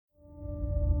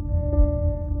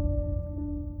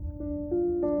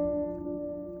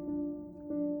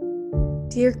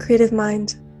Dear Creative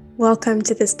Mind, welcome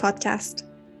to this podcast.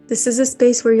 This is a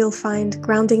space where you'll find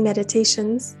grounding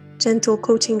meditations, gentle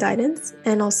coaching guidance,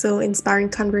 and also inspiring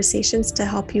conversations to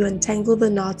help you untangle the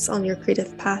knots on your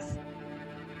creative path.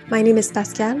 My name is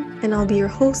Pascal, and I'll be your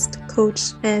host, coach,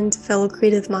 and fellow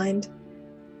creative mind.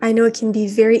 I know it can be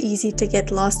very easy to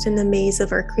get lost in the maze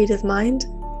of our creative mind,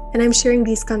 and I'm sharing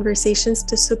these conversations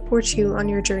to support you on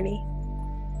your journey.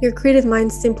 Your creative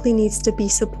mind simply needs to be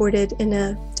supported in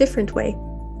a different way.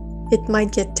 It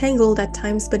might get tangled at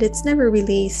times, but it's never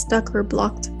really stuck or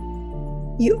blocked.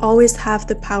 You always have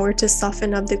the power to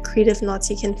soften up the creative knots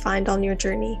you can find on your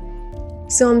journey.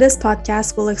 So on this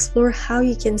podcast, we'll explore how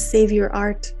you can save your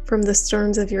art from the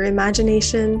storms of your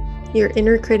imagination, your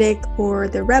inner critic, or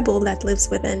the rebel that lives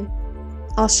within.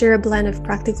 I'll share a blend of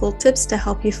practical tips to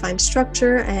help you find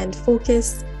structure and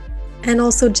focus, and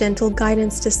also gentle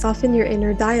guidance to soften your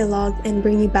inner dialogue and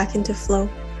bring you back into flow.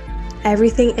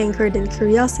 Everything anchored in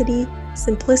curiosity,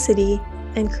 simplicity,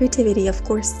 and creativity, of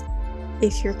course.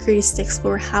 If you're curious to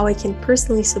explore how I can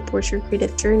personally support your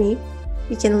creative journey,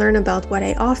 you can learn about what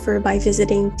I offer by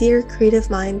visiting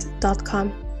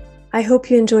dearcreativemind.com. I hope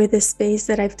you enjoy this space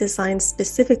that I've designed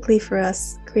specifically for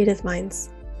us creative minds.